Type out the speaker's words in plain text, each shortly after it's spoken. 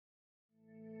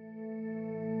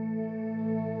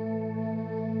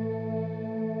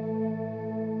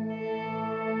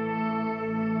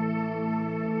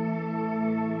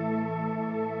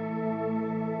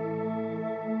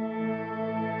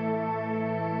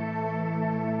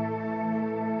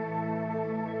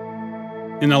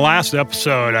In the last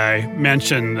episode, I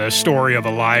mentioned the story of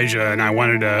Elijah, and I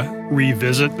wanted to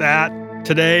revisit that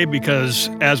today because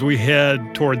as we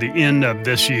head toward the end of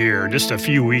this year, just a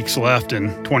few weeks left in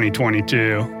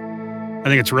 2022, I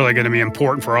think it's really going to be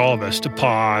important for all of us to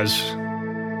pause,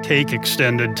 take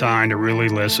extended time to really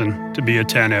listen, to be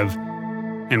attentive,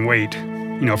 and wait,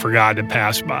 for God to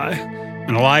pass by.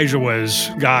 And Elijah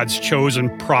was God's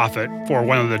chosen prophet for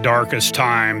one of the darkest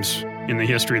times in the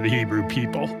history of the Hebrew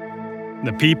people.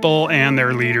 The people and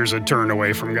their leaders had turned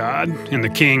away from God, and the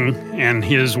king and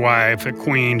his wife,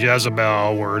 Queen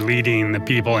Jezebel, were leading the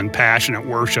people in passionate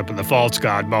worship of the false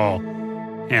god Baal,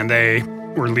 and they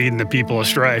were leading the people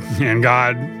astray. And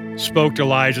God spoke to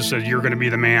Elijah, said, "You're going to be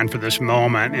the man for this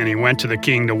moment," and he went to the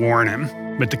king to warn him.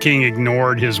 But the king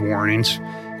ignored his warnings,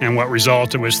 and what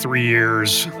resulted was 3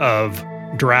 years of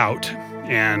drought.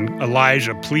 And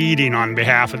Elijah, pleading on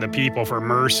behalf of the people for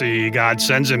mercy, God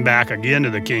sends him back again to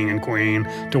the king and queen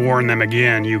to warn them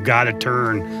again, you've got to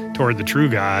turn toward the true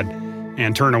God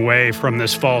and turn away from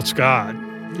this false god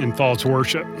and false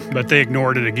worship. But they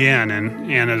ignored it again,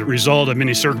 and as a result of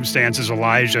many circumstances,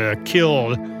 Elijah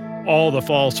killed all the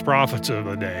false prophets of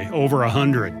the day, over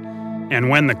 100. And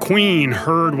when the queen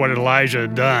heard what Elijah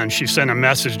had done, she sent a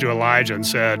message to Elijah and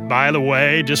said, "By the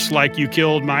way, just like you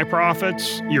killed my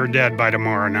prophets, you're dead by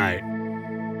tomorrow night."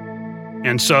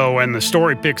 And so when the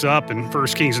story picks up in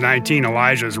 1 Kings 19,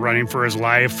 Elijah is running for his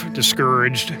life,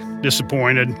 discouraged,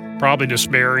 disappointed, definitely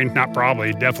despairing,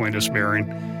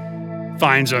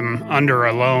 finds him under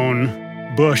a lone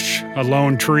bush, a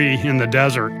lone tree in the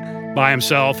desert by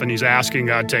himself, and he's asking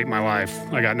God, "Take my life.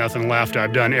 I got nothing left.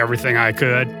 I've done everything I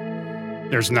could.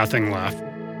 There's nothing left.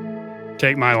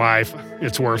 Take my life.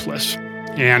 It's worthless."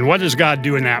 And what does God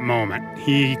do in that moment?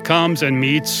 He comes and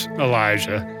meets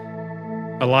Elijah.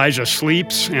 Elijah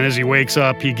sleeps, and as he wakes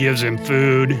up, he gives him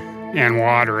food and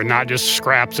water, and not just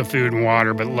scraps of food and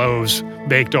water, but loaves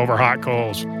baked over hot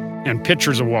coals and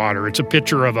pitchers of water. It's a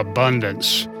picture of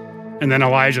abundance. And then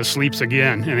Elijah sleeps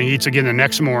again, and he eats again the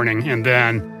next morning, and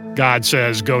then God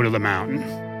says, "Go to the mountain.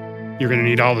 You're going to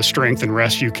need all the strength and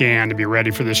rest you can to be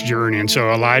ready for this journey." And so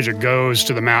Elijah goes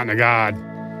to the mountain of God.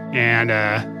 And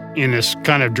in this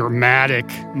kind of dramatic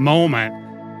moment,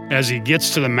 as he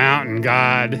gets to the mountain,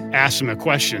 God asks him a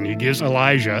question. He gives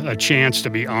Elijah a chance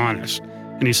to be honest.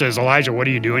 And he says, "Elijah, what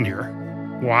are you doing here?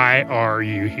 Why are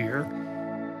you here?"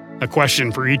 A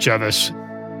question for each of us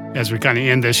as we kind of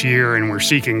end this year and we're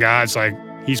seeking God. It's like,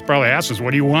 he's probably asked us, "What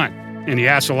do you want?" And he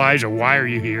asked Elijah, "Why are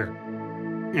you here?"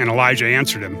 And Elijah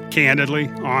answered him candidly,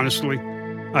 honestly,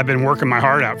 "I've been working my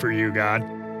heart out for you, God,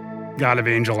 God of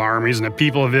angel armies, and the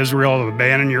people of Israel have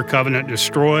abandoned your covenant,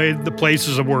 destroyed the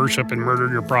places of worship, and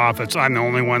murdered your prophets. I'm the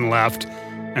only one left,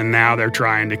 and now they're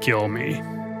trying to kill me."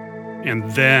 And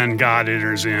then God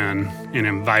enters in and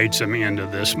invites him into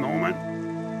this moment.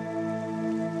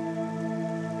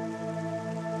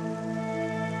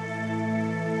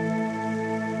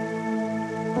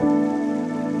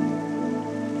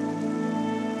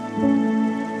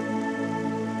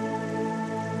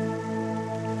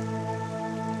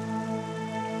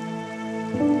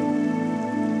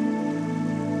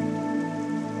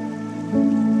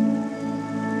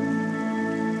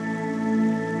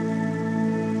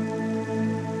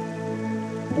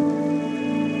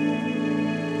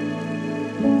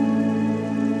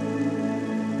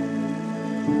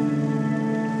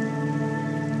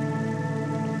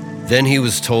 Then he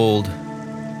was told,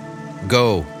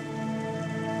 "Go,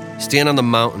 stand on the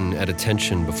mountain at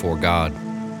attention before God.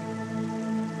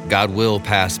 God will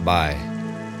pass by."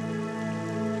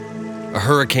 A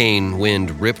hurricane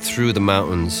wind ripped through the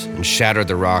mountains and shattered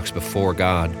the rocks before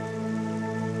God.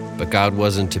 But God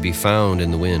wasn't to be found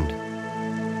in the wind.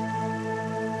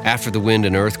 After the wind,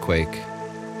 an earthquake,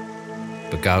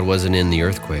 but God wasn't in the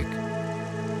earthquake.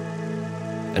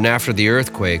 And after the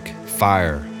earthquake,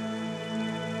 fire,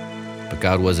 but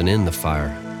God wasn't in the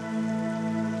fire.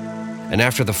 And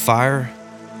after the fire,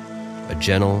 a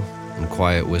gentle and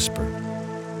quiet whisper.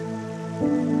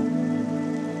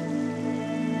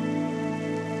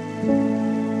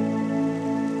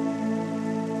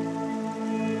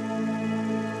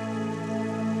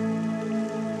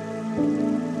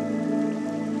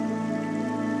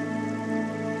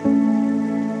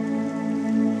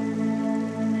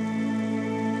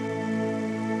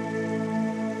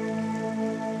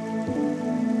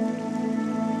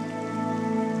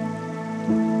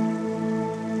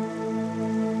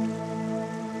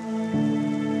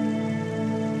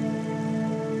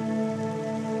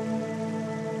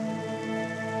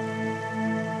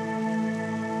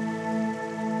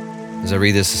 As I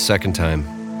read this a second time,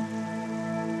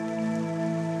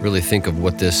 really think of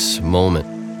what this moment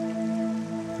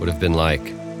would have been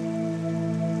like?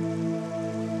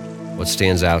 What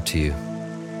stands out to you?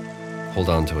 Hold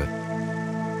on to it.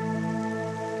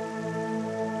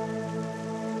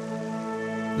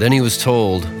 Then he was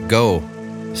told, "Go,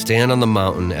 stand on the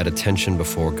mountain at attention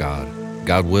before God.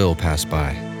 God will pass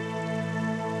by."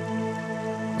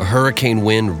 A hurricane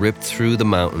wind ripped through the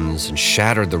mountains and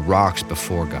shattered the rocks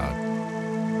before God.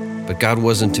 But God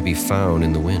wasn't to be found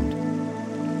in the wind.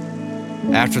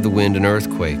 After the wind, an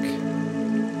earthquake.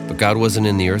 But God wasn't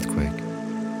in the earthquake.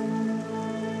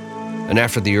 And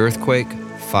after the earthquake,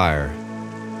 fire.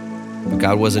 But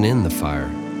God wasn't in the fire.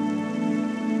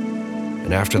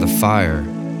 And after the fire,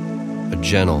 a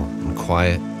gentle and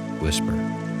quiet whisper.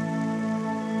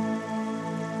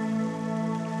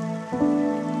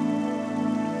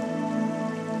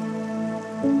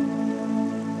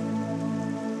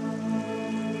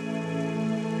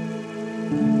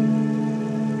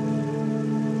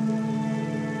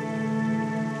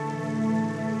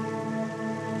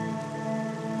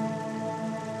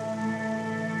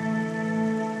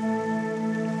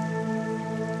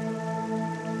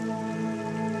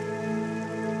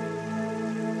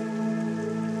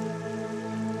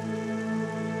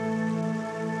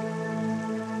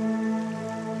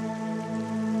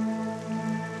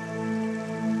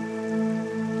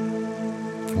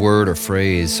 Word or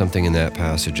phrase, something in that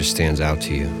passage just stands out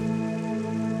to you.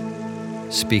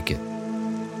 Speak it.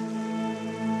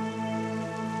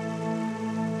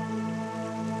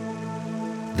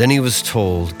 Then he was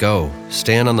told, "Go,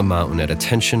 stand on the mountain at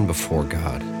attention before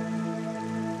God.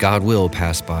 God will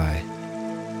pass by."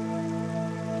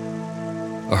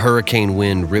 A hurricane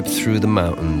wind ripped through the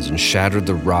mountains and shattered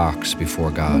the rocks before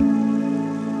God.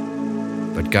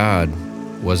 But God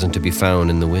wasn't to be found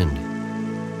in the wind.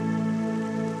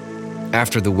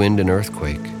 After the wind, an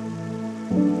earthquake.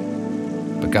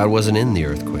 But God wasn't in the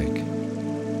earthquake.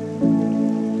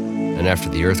 And after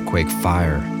the earthquake,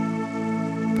 fire.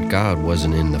 But God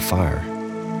wasn't in the fire.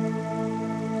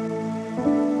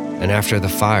 And after the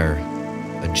fire,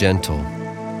 a gentle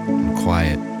and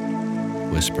quiet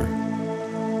whisper.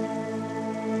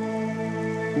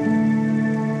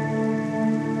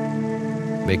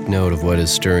 Make note of what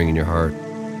is stirring in your heart,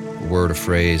 a word, a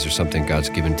phrase, or something God's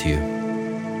given to you.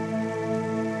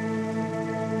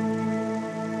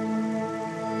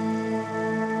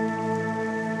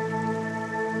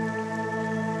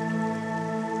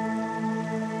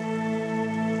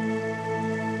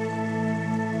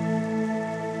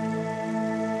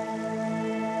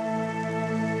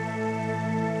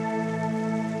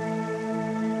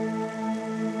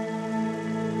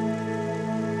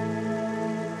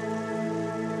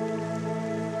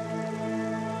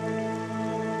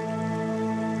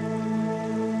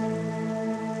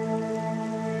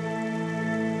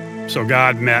 So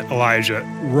God met Elijah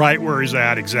right where he's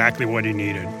at, exactly what he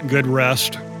needed. Good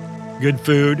rest, good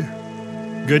food,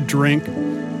 good drink,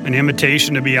 an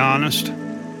invitation to be honest,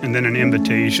 and then an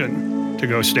invitation to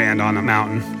go stand on a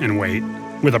mountain and wait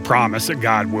with a promise that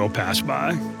God will pass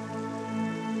by.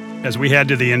 As we head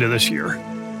to the end of this year,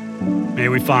 may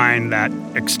we find that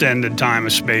extended time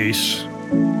of space,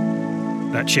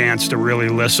 that chance to really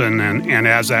listen, and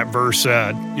as that verse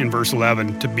said in verse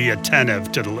 11, to be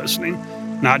attentive to the listening.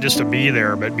 Not just to be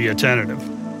there, but be attentive,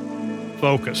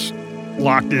 focus,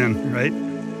 locked in, right?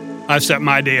 I've set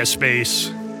my day of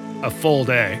space, a full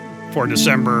day, for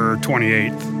December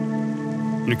 28th.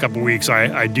 In a couple weeks,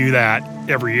 I do that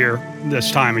every year.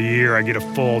 This time of year, I get a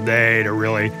full day to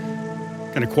really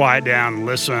kind of quiet down and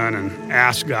listen and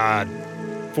ask God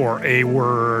for a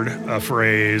word, a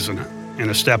phrase, and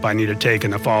a step I need to take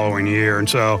in the following year. And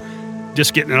so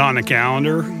just getting it on the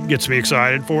calendar gets me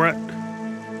excited for it.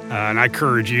 And I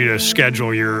encourage you to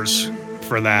schedule yours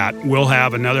for that. We'll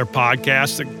have another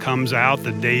podcast that comes out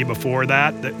the day before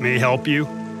that may help you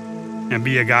and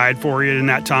be a guide for you in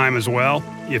that time as well,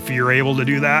 if you're able to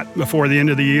do that before the end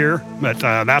of the year. But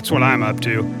that's what I'm up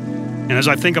to. And as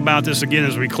I think about this again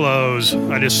as we close,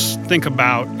 I just think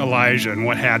about Elijah and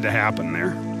what had to happen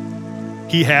there.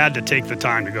 He had to take the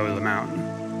time to go to the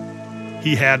mountain.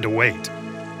 He had to wait.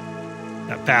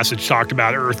 That passage talked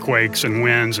about earthquakes and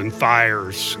winds and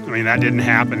fires. I mean, that didn't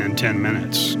happen in 10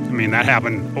 minutes. I mean, that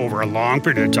happened over a long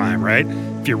period of time, right?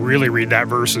 If you really read that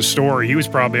verse's story, he was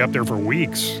probably up there for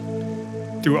weeks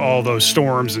through all those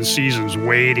storms and seasons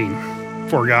waiting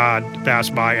for God to pass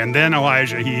by. And then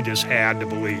Elijah, he just had to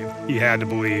believe. He had to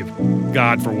believe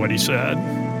God for what he said.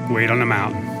 Wait on the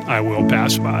mountain. I will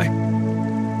pass by.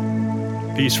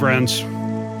 Peace, friends.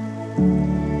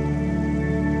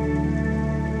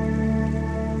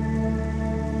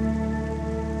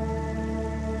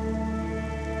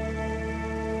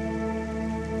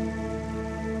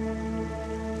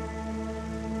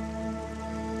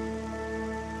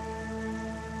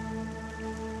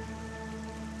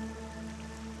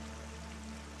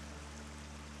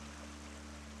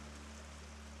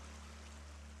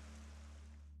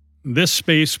 This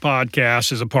Space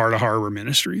podcast is a part of Harbor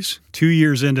Ministries. 2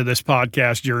 years into this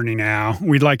podcast journey now,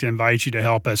 we'd like to invite you to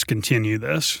help us continue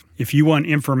this. If you want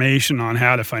information on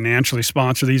how to financially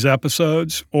sponsor these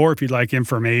episodes, or if you'd like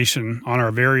information on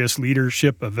our various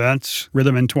leadership events,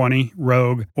 Rhythm in 20,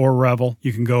 Rogue, or Revel,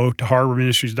 you can go to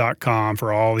harborministries.com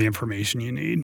for all the information you need.